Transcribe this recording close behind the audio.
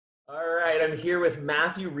right, I'm here with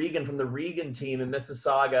Matthew Regan from the Regan Team in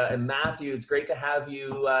Mississauga. And Matthew, it's great to have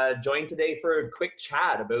you join today for a quick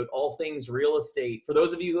chat about all things real estate. For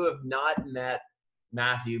those of you who have not met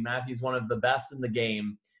Matthew's one of the best in the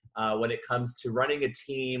game when it comes to running a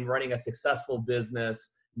team, running a successful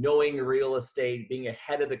business, knowing real estate, being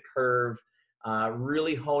ahead of the curve,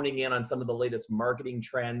 really honing in on some of the latest marketing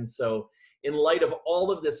trends. So in light of all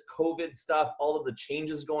of this COVID stuff, all of the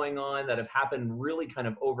changes going on that have happened really kind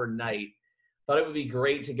of overnight, thought it would be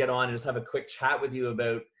great to get on and just have a quick chat with you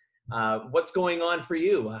about what's going on for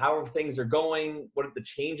you, how things are going, what the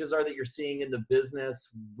changes are that you're seeing in the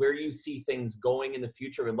business, where you see things going in the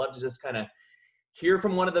future. We'd love to just kind of hear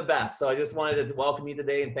from one of the best. So I just wanted to welcome you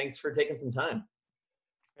today and thanks for taking some time.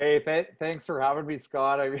 Hey, thanks for having me,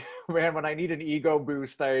 Scott. Man, when I need an ego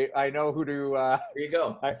boost, I know who to. There you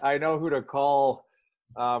go. I know who to call.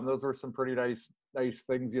 Those were some pretty nice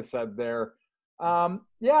things you said there.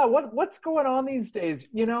 Yeah, what's going on these days?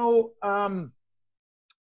 You know,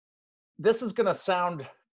 this is gonna sound.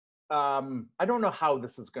 I don't know how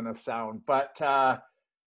this is gonna sound, but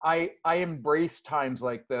I embrace times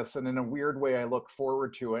like this, and in a weird way, I look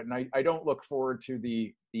forward to it. And I don't look forward to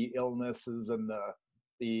the illnesses and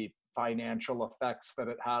the financial effects that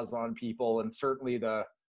it has on people, and certainly the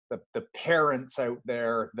parents out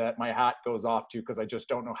there that my hat goes off to, because I just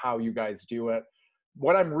don't know how you guys do it.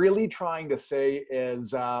 What I'm really trying to say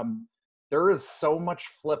is there is so much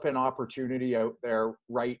flipping opportunity out there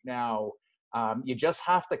right now. You just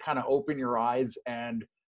have to kind of open your eyes, and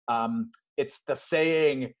it's the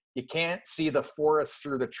saying, you can't see the forest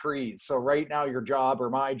through the trees. So right now your job, or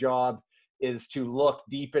my job, is to look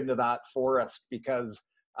deep into that forest, because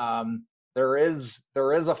there is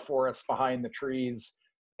a forest behind the trees,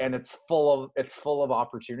 and it's full of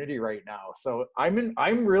opportunity right now. So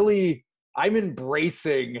I'm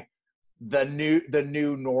embracing the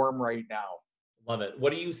new norm right now. Love it.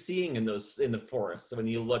 What are you seeing in the forest? So when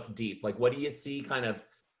you look deep, like what do you see kind of?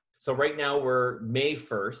 So right now we're May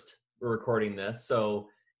 1st, we're recording this. So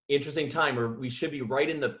interesting time where we should be right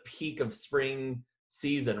in the peak of spring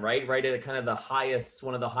season, right at kind of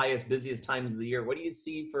one of the highest, busiest times of the year. What do you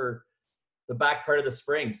see for the back part of the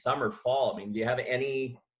spring, summer, fall? I mean, do you have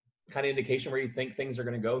any kind of indication where you think things are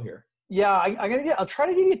going to go here? Yeah, I'll try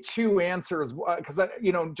to give you two answers, because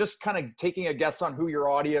just kind of taking a guess on who your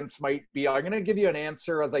audience might be. I'm going to give you an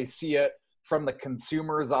answer as I see it from the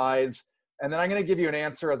consumer's eyes, and then I'm going to give you an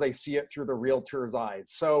answer as I see it through the realtor's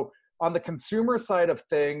eyes. So on the consumer side of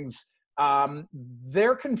things,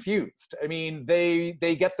 they're confused. I mean, they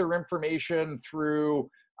get their information through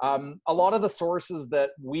a lot of the sources that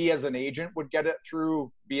we as an agent would get it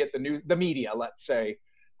through, be it the media, let's say.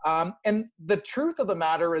 And the truth of the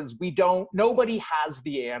matter is nobody has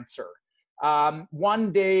the answer.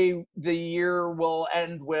 One day the year will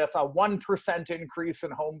end with a 1% increase in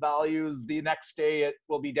home values. The next day it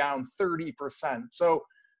will be down 30%. So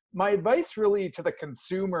my advice really to the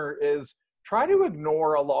consumer is try to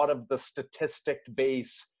ignore a lot of the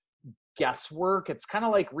statistic-based guesswork. It's kind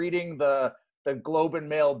of like reading the Globe and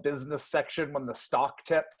Mail business section when the stock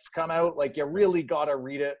tips come out. Like, you really got to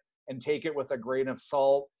read it and take it with a grain of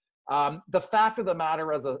salt. The fact of the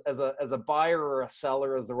matter as a buyer or a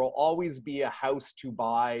seller is there will always be a house to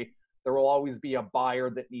buy. There will always be a buyer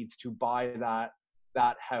that needs to buy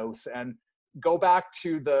that house. And go back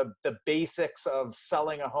to the basics of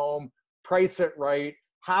selling a home: price it right,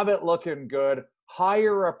 have it looking good,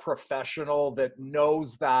 hire a professional that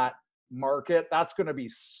knows that market. That's going to be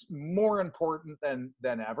more important than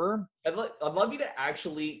ever. I'd love you to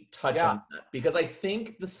actually touch on that, because I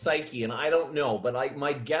think the psyche, and I don't know, but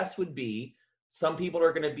my guess would be some people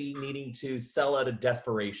are going to be needing to sell out of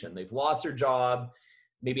desperation. They've lost their job.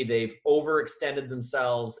 Maybe they've overextended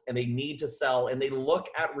themselves and they need to sell, and they look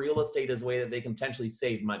at real estate as a way that they can potentially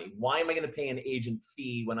save money. Why am I going to pay an agent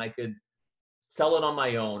fee when I could sell it on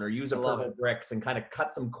my own, or use a Purple Bricks and kind of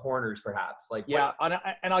cut some corners perhaps? Like, yeah,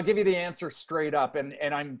 and I'll give you the answer straight up, and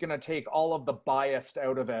I'm going to take all of the bias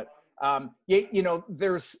out of it.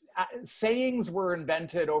 There's sayings were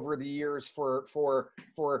invented over the years for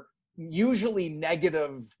usually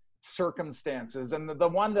negative circumstances, and the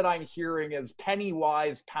one that I'm hearing is penny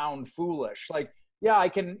wise, pound foolish. Like, yeah,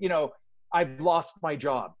 I've lost my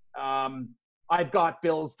job. I've got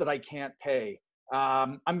bills that I can't pay.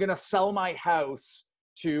 I'm going to sell my house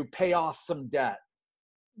to pay off some debt,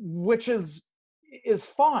 which is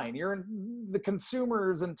fine. The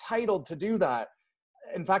consumer is entitled to do that.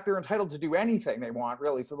 In fact, they're entitled to do anything they want,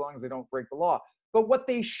 really, so long as they don't break the law. But what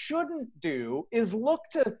they shouldn't do is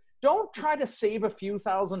don't try to save a few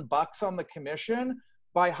 $1,000 on the commission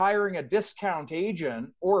by hiring a discount agent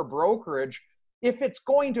or a brokerage if it's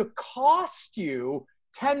going to cost you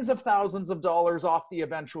tens of thousands of dollars off the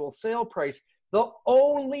eventual sale price, the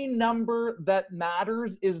only number that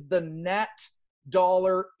matters is the net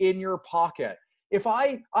dollar in your pocket. If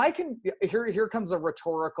I can, here comes a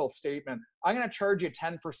rhetorical statement. I'm going to charge you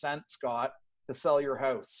 10%, Scott, to sell your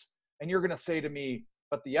house. And you're going to say to me,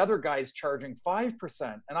 but the other guy's charging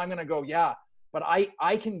 5%. And I'm going to go, yeah, but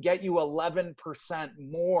I can get you 11%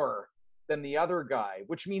 more than the other guy,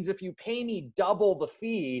 which means if you pay me double the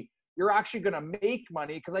fee, you're actually going to make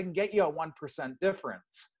money because I can get you a 1%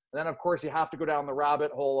 difference. And then, of course, you have to go down the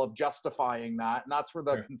rabbit hole of justifying that. And that's where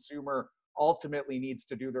the consumer ultimately needs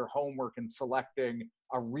to do their homework in selecting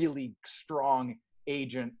a really strong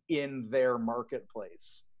agent in their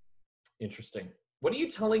marketplace. Interesting. What are you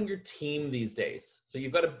telling your team these days? So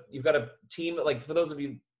you've got a team, like for those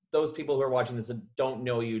people who are watching this that don't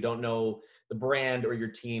know you, don't know the brand or your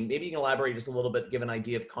team, maybe you can elaborate just a little bit, give an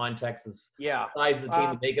idea of context, the size of the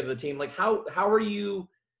team, the makeup of the team. Like how are you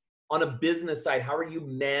on a business side? How are you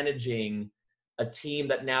managing a team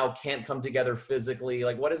that now can't come together physically?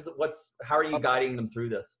 Like how are you guiding them through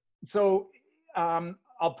this? So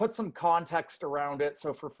I'll put some context around it.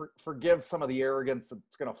 So forgive some of the arrogance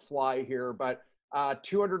that's going to fly here, but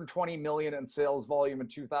 220 million in sales volume in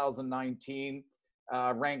 2019,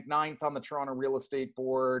 ranked 9th on the Toronto Real Estate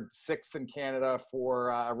Board, 6th in Canada for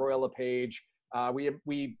Royal LePage.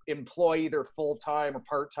 We employ either full-time or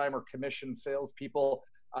part-time or commission salespeople,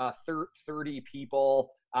 30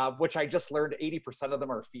 people, which I just learned 80% of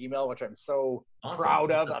them are female, which I'm so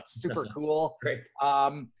proud of. That's super cool. Great.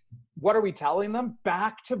 What are we telling them?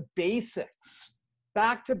 Back to basics.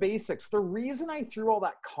 Back to basics. The reason I threw all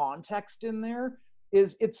that context in there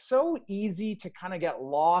is it's so easy to kind of get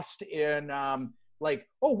lost in like,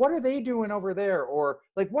 oh, what are they doing over there? Or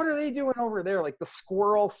like, what are they doing over there? Like the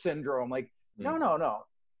squirrel syndrome. Like, no.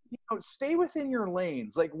 You know, stay within your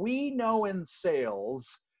lanes. Like we know in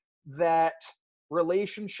sales that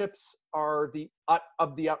relationships are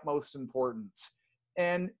of the utmost importance.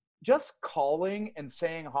 And just calling and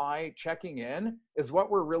saying hi, checking in is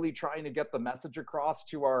what we're really trying to get the message across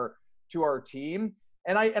to our team.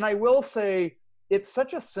 And I will say it's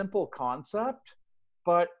such a simple concept,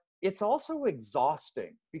 but it's also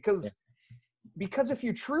exhausting because if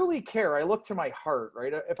you truly care, I look to my heart,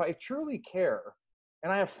 right? If I truly care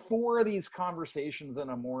and I have 4 of these conversations in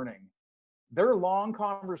a morning, they're long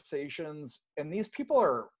conversations and these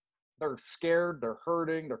people they're scared, they're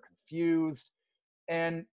hurting, they're confused.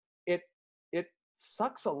 And it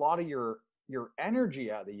sucks a lot of your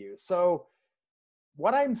energy out of you. So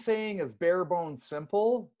what I'm saying is bare bones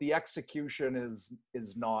simple. The execution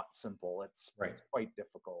is not simple. It's quite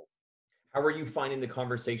difficult. How are you finding the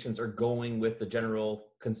conversations are going with the general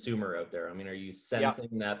consumer out there? I mean, are you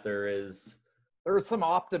sensing that there's some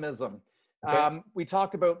optimism? Okay. We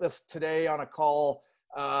talked about this today on a call.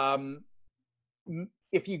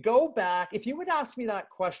 If you go back, if you would ask me that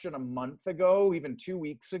question a month ago, even 2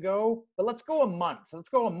 weeks ago, but let's go a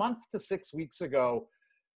month to 6 weeks ago,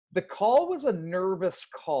 the call was a nervous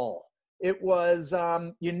call. It was,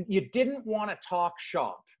 you didn't want to talk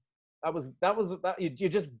shop. You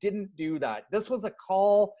just didn't do that. This was a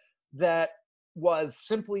call that was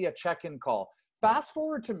simply a check-in call. Fast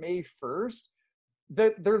forward to May 1st,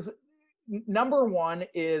 there's number one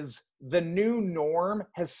is the new norm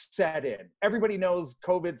has set in. Everybody knows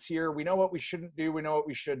COVID's here. We know what we shouldn't do. We know what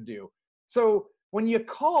we should do. So when you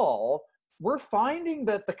call, we're finding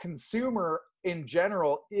that the consumer in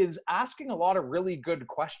general is asking a lot of really good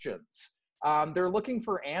questions. They're looking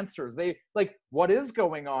for answers. They like, what is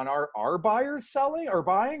going on? Are buyers selling or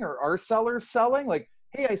buying, or are sellers selling? Like,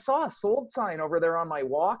 hey, I saw a sold sign over there on my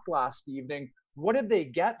walk last evening. What did they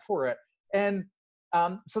get for it? And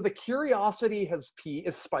so the curiosity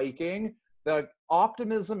is spiking. The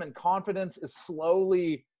optimism and confidence is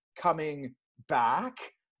slowly coming back.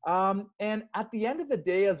 And at the end of the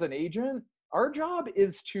day, as an agent, our job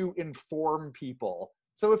is to inform people.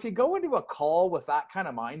 So if you go into a call with that kind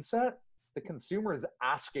of mindset, the consumer is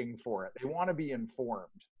asking for it. They want to be informed.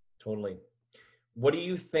 Totally. What do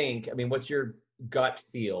you think? I mean, what's your gut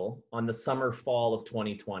feel on the summer, fall of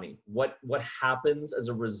 2020? What happens as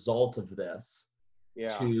a result of this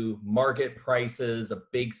to market prices, a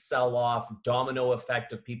big sell-off, domino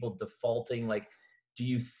effect of people defaulting? Like, do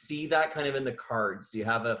you see that kind of in the cards? Do you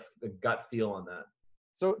have a gut feel on that?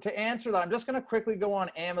 So to answer that, I'm just going to quickly go on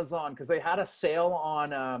Amazon because they had a sale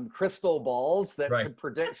on crystal balls that could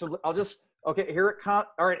predict. So I'll just, okay, here it comes.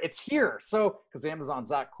 All right, it's here. So, because Amazon's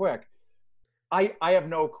that quick. I have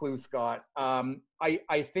no clue, Scott.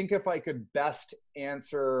 I think if I could best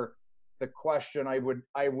answer the question, I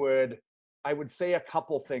would I would say a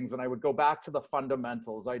couple things, and I would go back to the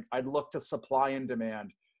fundamentals. I'd look to supply and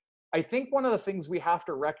demand. I think one of the things we have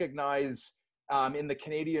to recognize in the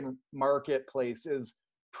Canadian marketplace is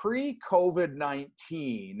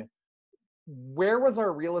pre-COVID-19, where was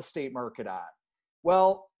our real estate market at?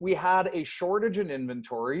 Well, we had a shortage in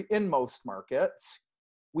inventory in most markets.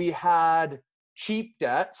 We had cheap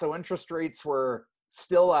debt, so interest rates were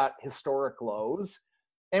still at historic lows,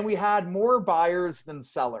 and we had more buyers than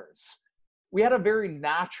sellers. We had a very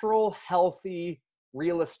natural, healthy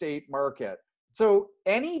real estate market. So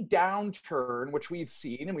any downturn, which we've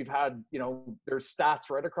seen, and we've had, there's stats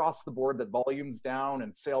right across the board that volume's down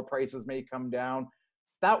and sale prices may come down.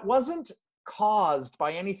 That wasn't caused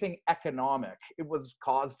by anything economic. It was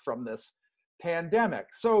caused from this pandemic.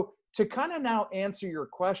 So to kind of now answer your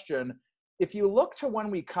question, if you look to when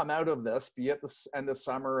we come out of this, be it the end of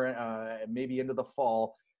summer, maybe into the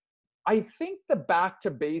fall, I think the back to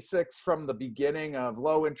basics from the beginning of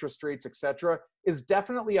low interest rates, et cetera, is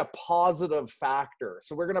definitely a positive factor.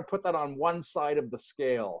 So we're going to put that on one side of the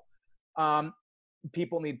scale.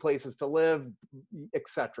 People need places to live, et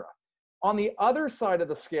cetera. On the other side of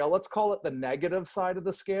the scale, let's call it the negative side of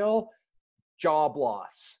the scale, job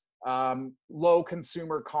loss, low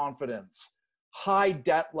consumer confidence, high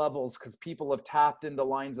debt levels because people have tapped into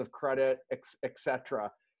lines of credit, et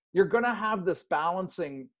cetera. You're going to have this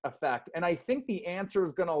balancing effect. And I think the answer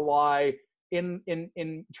is going to lie in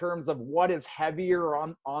terms of what is heavier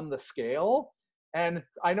on the scale. And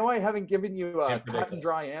I know I haven't given you a cut and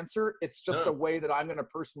dry answer. It's just a way that I'm going to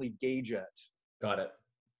personally gauge it. Got it.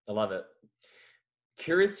 I love it.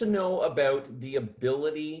 Curious to know about the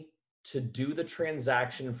ability to do the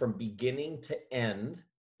transaction from beginning to end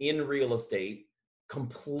in real estate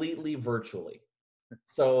completely virtually.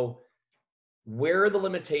 So where are the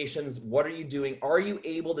limitations? What are you doing? Are you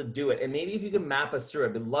able to do it? And maybe if you can map us through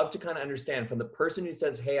it, I'd love to kind of understand from the person who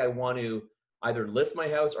says, hey, I want to either list my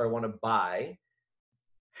house or I want to buy,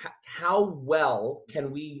 how well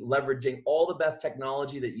can we, leveraging all the best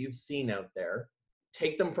technology that you've seen out there,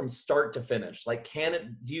 take them from start to finish? Like,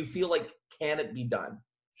 do you feel like, can it be done?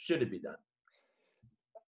 Should it be done?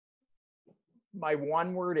 My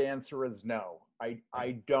one word answer is no. I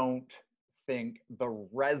don't think the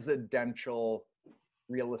residential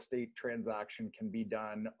real estate transaction can be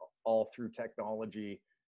done all through technology.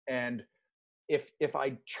 And if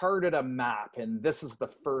I charted a map and this is the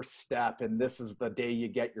first step and this is the day you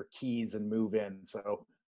get your keys and move in, so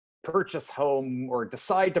purchase home or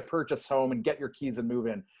decide to purchase home and get your keys and move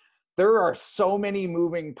in, there are so many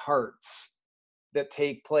moving parts that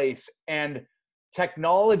take place, and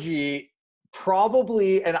technology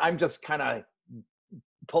probably, and I'm just kind of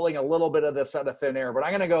pulling a little bit of this out of thin air, but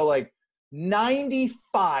I'm going to go like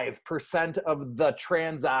 95% of the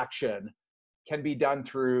transaction can be done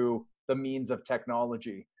through the means of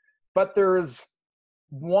technology. But there's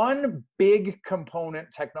one big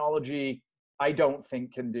component technology I don't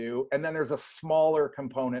think can do, and then there's a smaller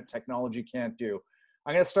component technology can't do.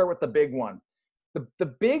 I'm going to start with the big one.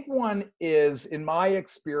 The big one is, in my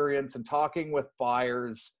experience and talking with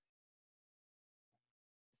buyers,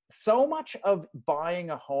 so much of buying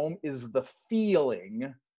a home is the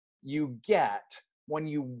feeling you get when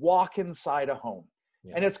you walk inside a home.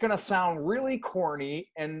 Yeah. And it's going to sound really corny,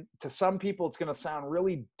 and to some people it's going to sound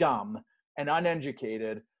really dumb and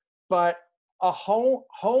uneducated, but a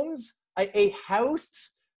house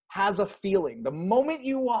has a feeling. The moment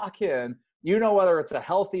you walk in, you know whether it's a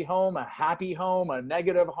healthy home, a happy home, a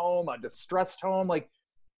negative home, a distressed home,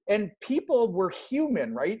 and people were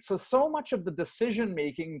human, right? So much of the decision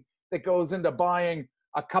making that goes into buying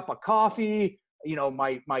a cup of coffee,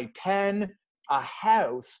 my pen, a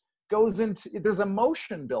house, goes into, there's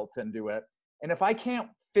emotion built into it. And if I can't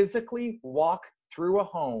physically walk through a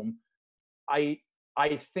home, I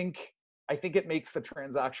think it makes the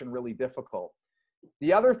transaction really difficult.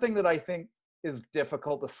 The other thing that I think is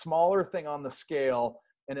difficult, the smaller thing on the scale,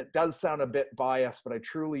 and it does sound a bit biased, but I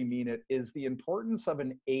truly mean it, is the importance of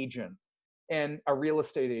an agent and a real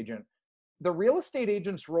estate agent. The real estate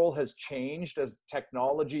agent's role has changed as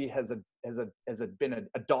technology has been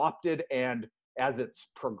adopted and as it's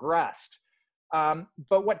progressed.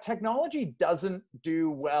 But what technology doesn't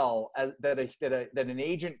do well that an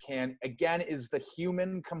agent can, again, is the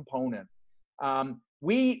human component.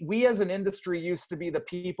 We as an industry used to be the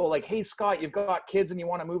people like, hey, Scott, you've got kids and you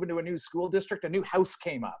want to move into a new school district, a new house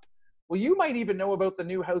came up. Well, you might even know about the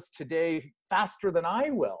new house today faster than I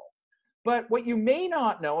will. But what you may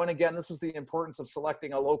not know, and again, this is the importance of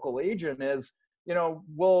selecting a local agent, is,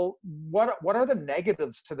 well, what are the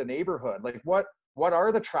negatives to the neighborhood? Like what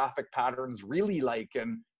are the traffic patterns really like?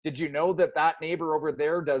 And did you know that that neighbor over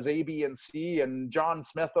there does A, B, and C, and John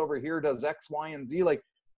Smith over here does X, Y, and Z? Like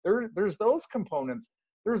there's those components.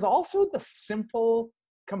 There's also the simple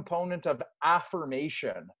component of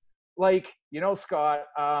affirmation. Like, you know, Scott,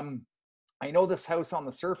 I know this house on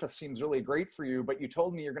the surface seems really great for you, but you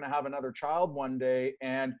told me you're going to have another child one day,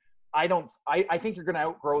 and I think you're going to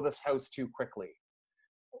outgrow this house too quickly.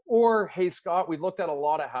 Or, hey, Scott, we've looked at a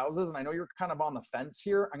lot of houses and I know you're kind of on the fence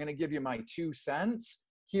here. I'm going to give you my 2 cents.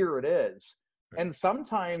 Here it is. And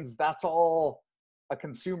sometimes that's all a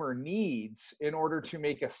consumer needs in order to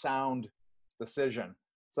make a sound decision.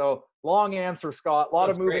 So long answer, Scott, a lot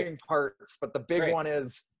of moving parts, but the big one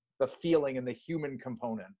is the feeling and the human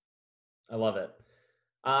component. I love it.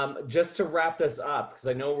 Just to wrap this up, because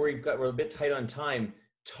I know we're a bit tight on time.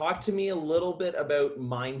 Talk to me a little bit about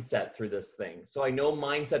mindset through this thing. So I know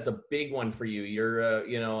mindset's a big one for you.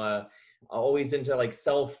 You're, always into like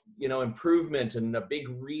self, improvement, and a big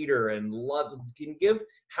reader and love.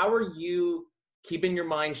 How are you keeping your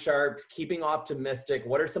mind sharp, keeping optimistic?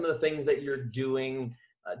 What are some of the things that you're doing?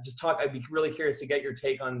 I'd be really curious to get your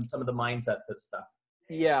take on some of the mindset stuff.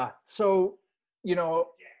 Yeah. So,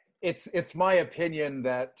 it's my opinion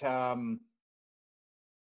that,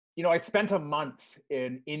 I spent a month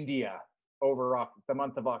in India over the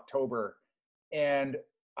month of October, and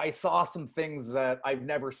I saw some things that I've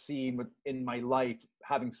never seen in my life,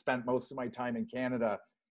 having spent most of my time in Canada.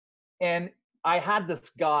 And I had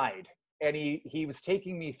this guide, and he was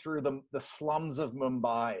taking me through the slums of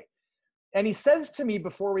Mumbai. And he says to me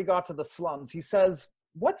before we got to the slums, he says,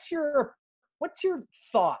 what's your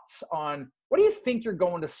thoughts on, what do you think you're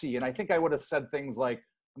going to see? And I think I would have said things like,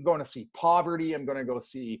 I'm going to see poverty. I'm going to go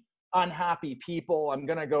see unhappy people. I'm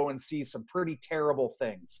going to go and see some pretty terrible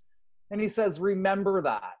things. And he says, remember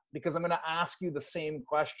that, because I'm going to ask you the same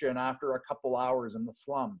question after a couple hours in the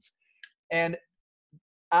slums. And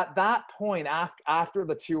at that point, after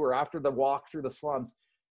the tour, after the walk through the slums,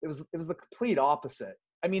 it was the complete opposite.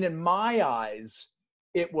 I mean, in my eyes,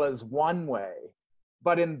 it was one way,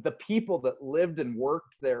 but in the people that lived and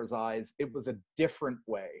worked there's eyes, it was a different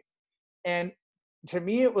way. And to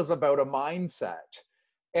me, it was about a mindset.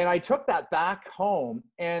 And I took that back home,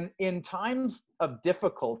 and in times of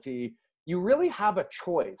difficulty, you really have a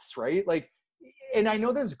choice, right? Like, and I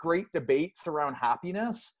know there's great debates around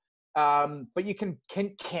happiness, but you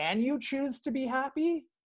can you choose to be happy?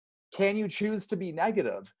 Can you choose to be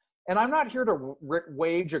negative? And I'm not here to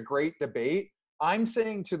wage a great debate. I'm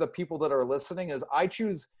saying to the people that are listening is I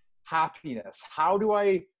choose happiness. How do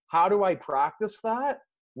I practice that?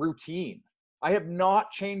 Routine. I have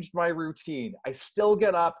not changed my routine. I still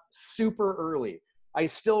get up super early. I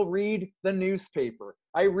still read the newspaper.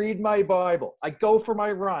 I read my Bible. I go for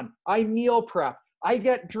my run. I meal prep. I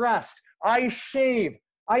get dressed. I shave.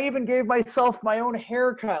 I even gave myself my own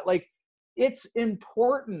haircut. Like, it's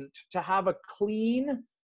important to have a clean,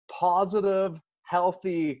 positive,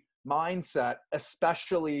 healthy mindset,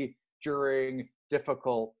 especially during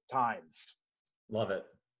difficult times. Love it.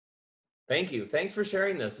 Thank you. Thanks for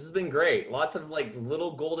sharing this. This has been great. Lots of like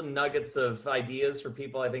little golden nuggets of ideas for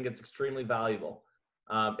people. I think it's extremely valuable.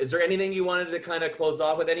 Is there anything you wanted to kind of close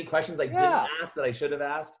off with? Any questions I didn't ask that I should have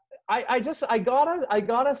asked? I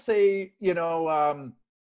gotta say,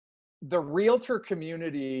 the realtor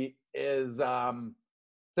community is,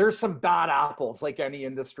 there's some bad apples like any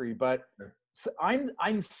industry, but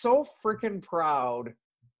I'm so freaking proud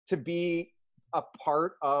to be a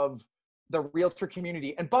part of the realtor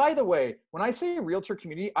community. And by the way, when I say realtor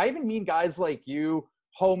community, I even mean guys like you,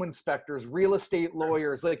 home inspectors, real estate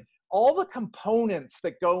lawyers, like all the components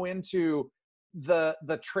that go into the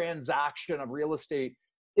transaction of real estate.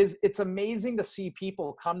 It's amazing to see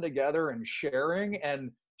people come together and sharing,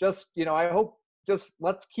 and just, I hope, just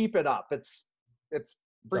let's keep it up. It's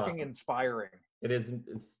freaking awesome. Inspiring. It is.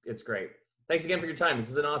 It's great. Thanks again for your time. This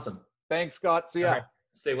has been awesome. Thanks, Scott. See ya. Right.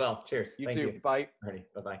 Stay well. Cheers. You too. Bye. Alrighty.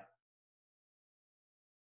 Bye-bye.